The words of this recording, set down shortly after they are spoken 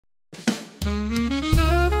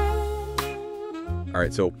All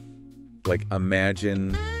right, so like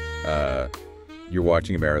imagine you're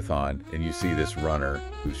watching a marathon and you see this runner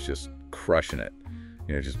who's just crushing it,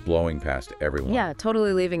 just blowing past everyone. Yeah,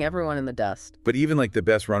 totally leaving everyone in the dust. But even like the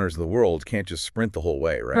best runners in the world can't just sprint the whole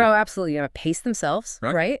way, right? Bro, absolutely. Pace themselves,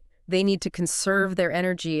 Right. right? They need to conserve their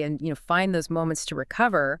energy and, find those moments to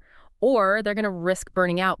recover, or they're going to risk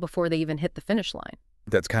burning out before they even hit the finish line.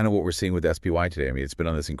 That's kind of what we're seeing with SPY today. I mean, it's been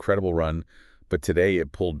on this incredible run, but today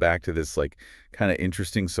it pulled back to this like kind of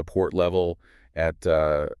interesting support level at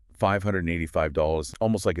 $585,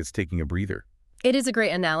 almost like it's taking a breather. It is a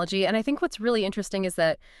great analogy, and I think what's really interesting is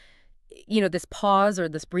that, this pause or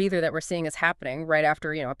this breather that we're seeing is happening right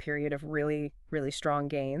after, a period of really, really strong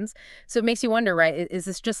gains. So it makes you wonder, right, is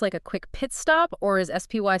this just like a quick pit stop, or is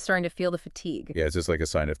SPY starting to feel the fatigue? Yeah, is this like a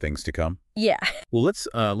sign of things to come? Yeah. Well, let's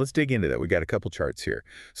dig into that. We got a couple charts here.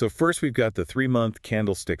 So first, we've got the 3-month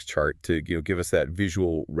candlesticks chart to give us that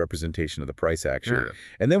visual representation of the price action, Sure.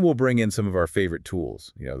 And then we'll bring in some of our favorite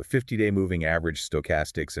tools. The 50-day moving average,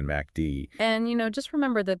 stochastics, and MACD. And just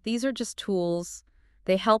remember that these are just tools.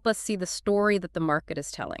 They help us see the story that the market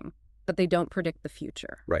is telling, but they don't predict the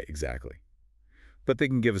future. Right, exactly. But they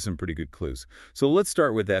can give us some pretty good clues. So let's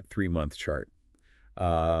start with that 3-month chart.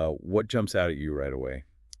 What jumps out at you right away?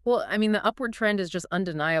 Well, I mean, the upward trend is just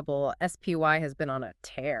undeniable. SPY has been on a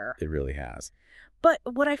tear. It really has. But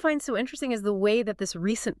what I find so interesting is the way that this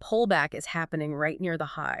recent pullback is happening right near the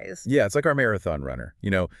highs. Yeah, it's like our marathon runner.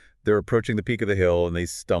 They're approaching the peak of the hill and they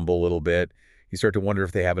stumble a little bit. You start to wonder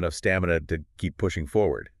if they have enough stamina to keep pushing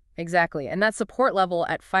forward. Exactly. And that support level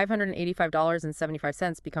at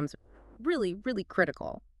 $585.75 becomes really, really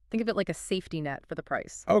critical. Think of it like a safety net for the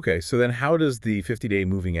price. Okay, so then how does the 50-day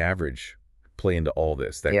moving average play into all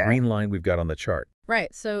this? That green line we've got on the chart.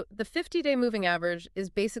 Right. So the 50-day moving average is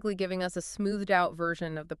basically giving us a smoothed out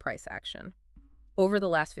version of the price action over the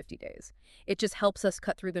last 50 days. It just helps us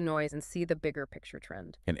cut through the noise and see the bigger picture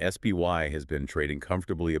trend. And SPY has been trading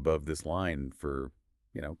comfortably above this line for,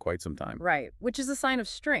 quite some time. Right, which is a sign of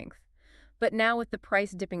strength. But now with the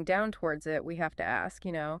price dipping down towards it, we have to ask,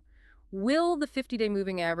 will the 50-day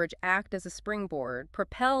moving average act as a springboard,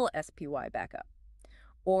 propel SPY back up?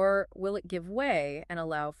 Or will it give way and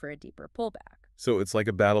allow for a deeper pullback? So it's like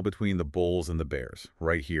a battle between the bulls and the bears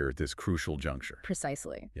right here at this crucial juncture.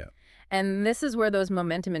 Precisely. Yeah. And this is where those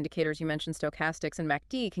momentum indicators you mentioned, stochastics and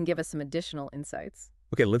MACD, can give us some additional insights.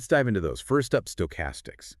 Okay, let's dive into those. First up,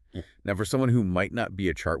 stochastics. Now, for someone who might not be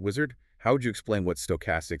a chart wizard, how would you explain what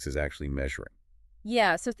stochastics is actually measuring?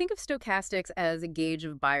 Yeah, so think of stochastics as a gauge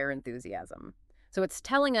of buyer enthusiasm. So it's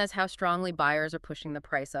telling us how strongly buyers are pushing the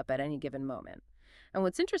price up at any given moment. And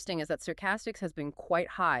what's interesting is that stochastics has been quite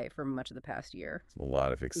high for much of the past year. A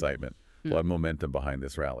lot of excitement, a lot of momentum behind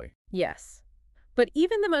this rally. Yes. But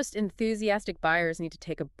even the most enthusiastic buyers need to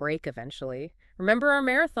take a break eventually. Remember our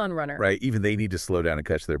marathon runner? Right, even they need to slow down and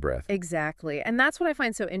catch their breath. Exactly. And that's what I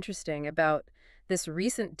find so interesting about this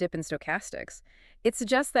recent dip in stochastics. It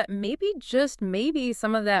suggests that maybe, just maybe,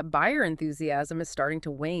 some of that buyer enthusiasm is starting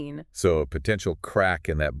to wane. So a potential crack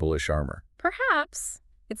in that bullish armor. Perhaps.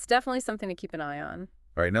 It's definitely something to keep an eye on.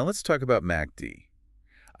 All right, now let's talk about MACD.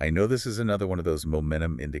 I know this is another one of those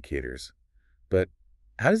momentum indicators, but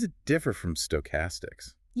how does it differ from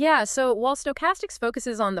stochastics? Yeah, so while stochastics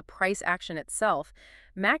focuses on the price action itself,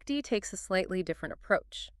 MACD takes a slightly different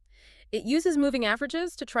approach. It uses moving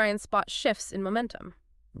averages to try and spot shifts in momentum.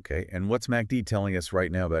 Okay, and what's MACD telling us right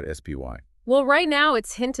now about SPY? Well, right now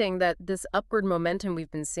it's hinting that this upward momentum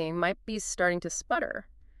we've been seeing might be starting to sputter.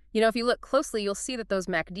 If you look closely, you'll see that those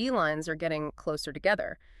MACD lines are getting closer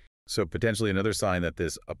together. So potentially another sign that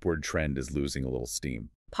this upward trend is losing a little steam.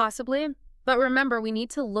 Possibly. But remember, we need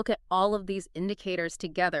to look at all of these indicators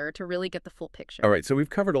together to really get the full picture. All right, so we've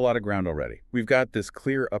covered a lot of ground already. We've got this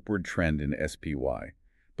clear upward trend in SPY,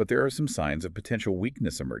 but there are some signs of potential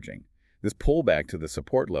weakness emerging. This pullback to the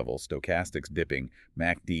support level, stochastics dipping,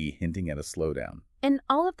 MACD hinting at a slowdown. And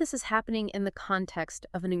all of this is happening in the context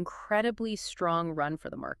of an incredibly strong run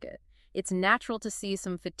for the market. It's natural to see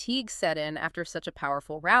some fatigue set in after such a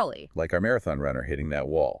powerful rally. Like our marathon runner hitting that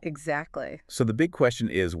wall. Exactly. So the big question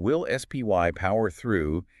is, will SPY power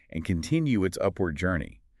through and continue its upward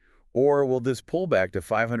journey? Or will this pullback to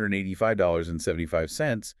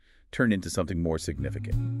 $585.75 turn into something more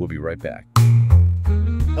significant? We'll be right back.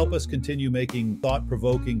 Help us continue making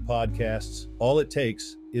thought-provoking podcasts. All it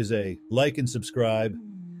takes is a like and subscribe,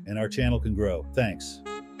 and our channel can grow. Thanks.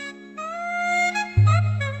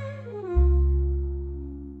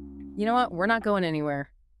 You know what? We're not going anywhere.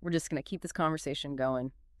 We're just going to keep this conversation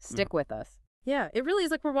going. Stick with us. Yeah, it really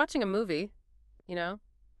is like we're watching a movie,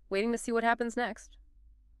 waiting to see what happens next.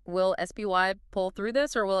 Will SPY pull through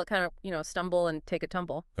this, or will it kind of, stumble and take a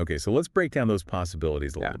tumble? Okay, so let's break down those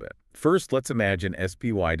possibilities a little bit. First, let's imagine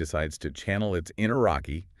SPY decides to channel its inner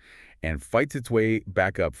Rocky and fights its way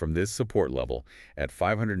back up from this support level at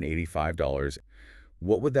 $585.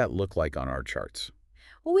 What would that look like on our charts?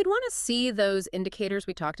 Well, we'd want to see those indicators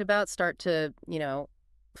we talked about start to,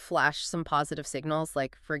 flash some positive signals,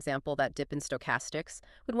 like, for example, that dip in stochastics.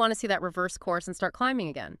 We'd want to see that reverse course and start climbing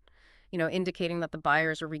again, indicating that the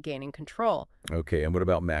buyers are regaining control. Okay, and what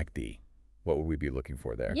about MACD? What would we be looking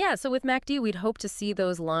for there? Yeah, so with MACD, we'd hope to see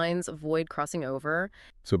those lines avoid crossing over.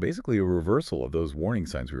 So basically a reversal of those warning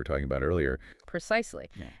signs we were talking about earlier. Precisely.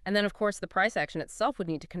 Yeah. And then, of course, the price action itself would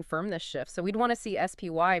need to confirm this shift. So we'd want to see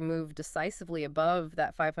SPY move decisively above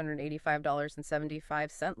that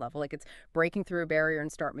 $585.75 level, like it's breaking through a barrier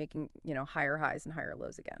and start making, higher highs and higher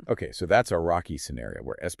lows again. Okay, so that's our Rocky scenario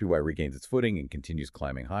where SPY regains its footing and continues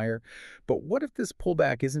climbing higher. But what if this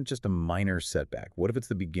pullback isn't just a minor setback? What if it's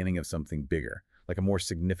the beginning of something bigger, like a more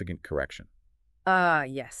significant correction?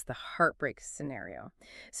 Yes, the heartbreak scenario.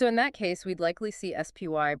 So in that case, we'd likely see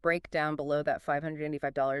SPY break down below that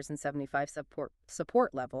 $585.75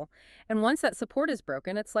 support level. And once that support is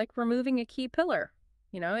broken, it's like removing a key pillar.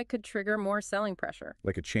 It could trigger more selling pressure.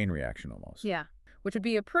 Like a chain reaction almost. Yeah, which would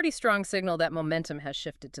be a pretty strong signal that momentum has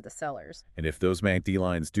shifted to the sellers. And if those MACD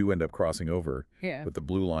lines do end up crossing over, Yeah. with the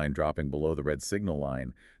blue line dropping below the red signal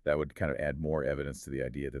line, that would kind of add more evidence to the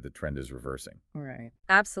idea that the trend is reversing. Right.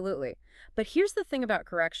 Absolutely. But here's the thing about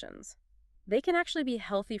corrections. They can actually be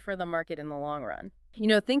healthy for the market in the long run.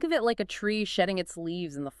 Think of it like a tree shedding its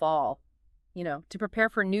leaves in the fall. To prepare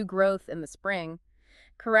for new growth in the spring,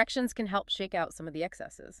 corrections can help shake out some of the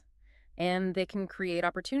excesses. And they can create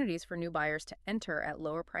opportunities for new buyers to enter at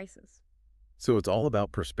lower prices. So it's all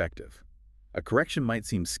about perspective. A correction might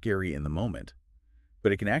seem scary in the moment,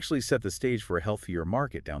 but it can actually set the stage for a healthier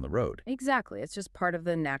market down the road. Exactly. It's just part of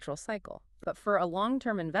the natural cycle. But for a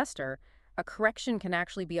long-term investor, a correction can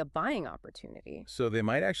actually be a buying opportunity. So they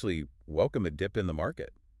might actually welcome a dip in the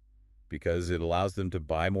market because it allows them to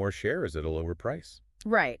buy more shares at a lower price.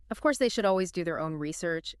 Right. Of course, they should always do their own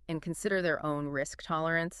research and consider their own risk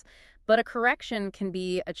tolerance. But a correction can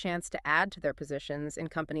be a chance to add to their positions in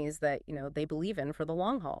companies that, they believe in for the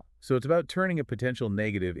long haul. So it's about turning a potential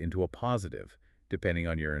negative into a positive, depending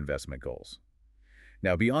on your investment goals.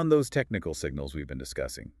 Now, beyond those technical signals we've been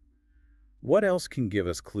discussing, what else can give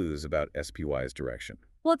us clues about SPY's direction?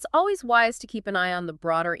 Well, it's always wise to keep an eye on the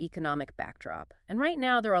broader economic backdrop. And right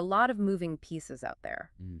now, there are a lot of moving pieces out there,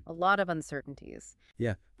 a lot of uncertainties.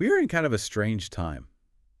 Yeah, we are in kind of a strange time,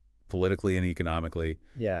 politically and economically.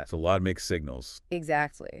 Yeah. It's a lot of mixed signals.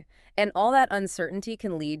 Exactly. And all that uncertainty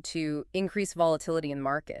can lead to increased volatility in the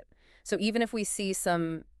market. So even if we see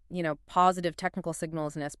some, positive technical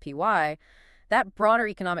signals in SPY, that broader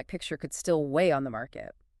economic picture could still weigh on the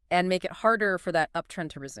market and make it harder for that uptrend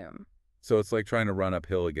to resume. So it's like trying to run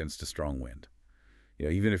uphill against a strong wind.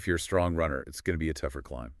 Even if you're a strong runner, it's going to be a tougher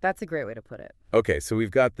climb. That's a great way to put it. Okay, so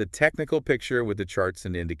we've got the technical picture with the charts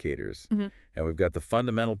and indicators, Mhm. and we've got the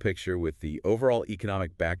fundamental picture with the overall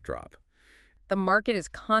economic backdrop. The market is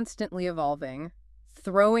constantly evolving,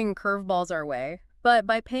 throwing curveballs our way. But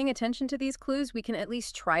by paying attention to these clues, we can at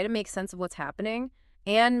least try to make sense of what's happening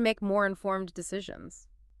and make more informed decisions.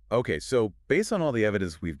 Okay, so based on all the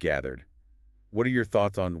evidence we've gathered, what are your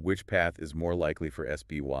thoughts on which path is more likely for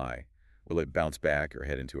SPY? Will it bounce back or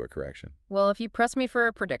head into a correction? Well, if you press me for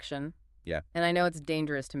a prediction, Yeah. and I know it's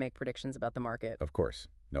dangerous to make predictions about the market. Of course.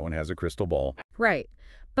 No one has a crystal ball. Right.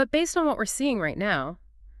 But based on what we're seeing right now,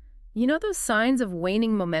 those signs of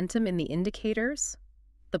waning momentum in the indicators,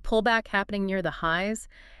 the pullback happening near the highs,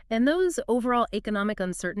 and those overall economic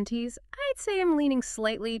uncertainties, I'd say I'm leaning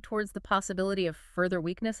slightly towards the possibility of further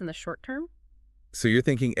weakness in the short term. So you're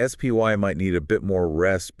thinking SPY might need a bit more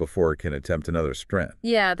rest before it can attempt another strength?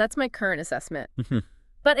 Yeah, that's my current assessment.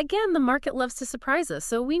 But again, the market loves to surprise us,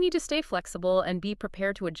 so we need to stay flexible and be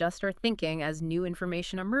prepared to adjust our thinking as new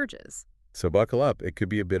information emerges. So buckle up. It could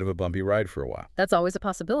be a bit of a bumpy ride for a while. That's always a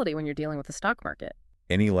possibility when you're dealing with the stock market.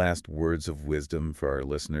 Any last words of wisdom for our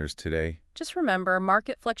listeners today? Just remember,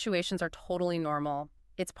 market fluctuations are totally normal.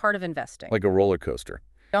 It's part of investing. Like a roller coaster.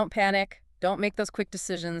 Don't panic. Don't make those quick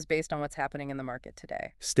decisions based on what's happening in the market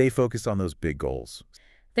today. Stay focused on those big goals.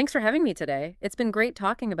 Thanks for having me today. It's been great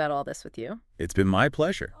talking about all this with you. It's been my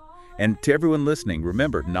pleasure. And to everyone listening,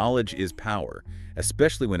 remember, knowledge is power,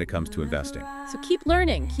 especially when it comes to investing. So keep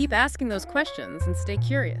learning, keep asking those questions, and stay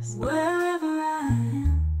curious.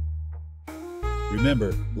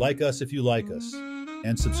 Remember, like us if you like us,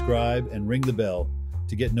 and subscribe and ring the bell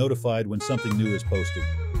to get notified when something new is posted.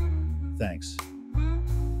 Thanks.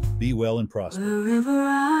 Be well and prosper. Wherever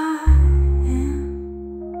I